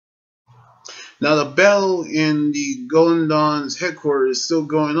Now the battle in the Golden Dawn's headquarters is still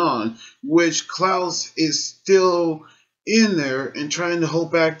going on, which Klaus is still in there and trying to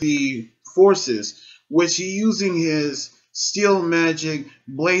hold back the forces, which he using his steel magic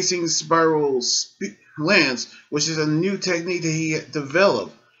blazing spiral lance, which is a new technique that he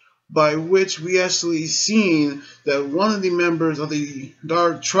developed, by which we actually seen that one of the members of the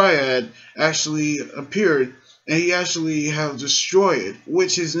Dark Triad actually appeared, and he actually have destroyed it,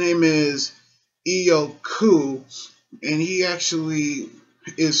 which his name is Eiyoku, and he actually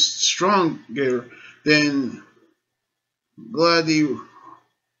is stronger than Gladiolus,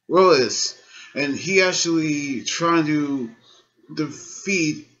 and he actually trying to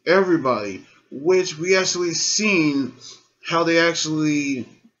defeat everybody, which we actually seen how they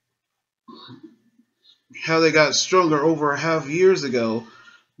got stronger over half years ago,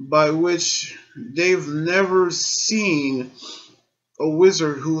 by which they've never seen a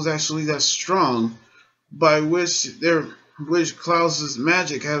wizard who's actually that strong, by which Klaus's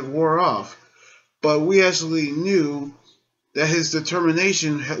magic had wore off. But we actually knew that his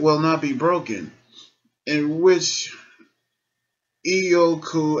determination will not be broken, in which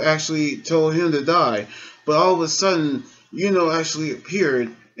Eiyoku actually told him to die. But all of a sudden, actually appeared,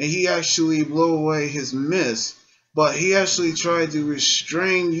 and he actually blew away his mist. But he actually tried to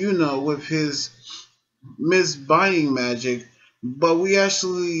restrain with his mist binding magic. But we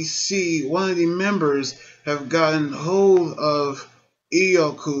actually see one of the members have gotten hold of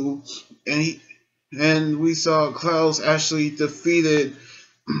Eiyoku, and we saw Klaus actually defeated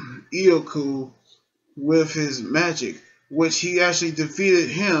Eiyoku with his magic, which he actually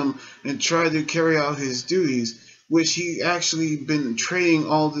defeated him and tried to carry out his duties, which he actually been training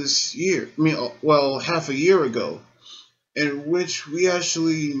all this year. Half a year ago, in which we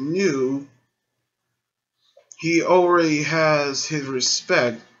actually knew he already has his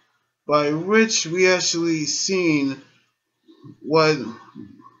respect, by which we actually seen what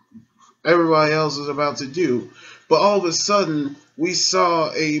everybody else was about to do. But all of a sudden, we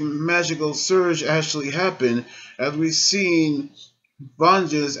saw a magical surge actually happen, as we seen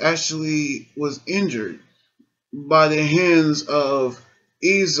Vanges actually was injured by the hands of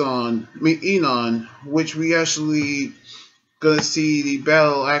Enon, which we actually gonna see the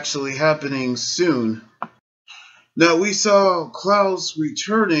battle actually happening soon. Now we saw Klaus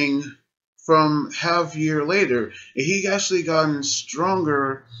returning from half year later, and he actually gotten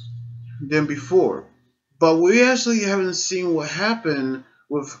stronger than before. But we actually haven't seen what happened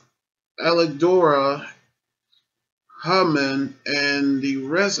with Alexandra, Haman, and the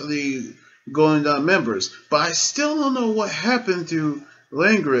rest of the Golden Dawn members. But I still don't know what happened to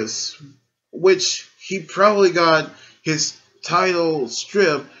Langris, which he probably got his title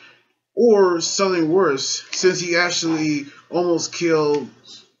stripped, or something worse, since he actually almost killed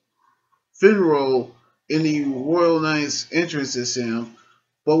Finral in the Royal Knight's entrance exam.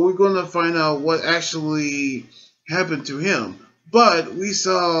 But we're going to find out what actually happened to him. But we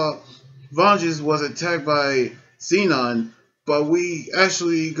saw Vanges was attacked by Xenon, but we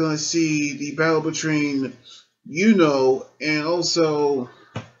actually going to see the battle between and also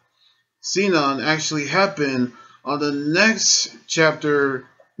Xenon actually happen on the next chapter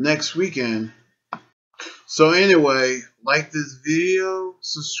next weekend. So anyway, like this video,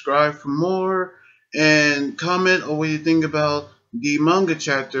 subscribe for more, and comment on what you think about the manga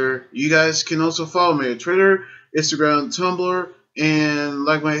chapter. You guys can also follow me on Twitter, Instagram, Tumblr, and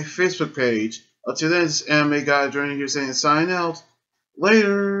like my Facebook page. Until then, this is Anime Guy Journey here saying sign out.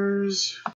 Laters!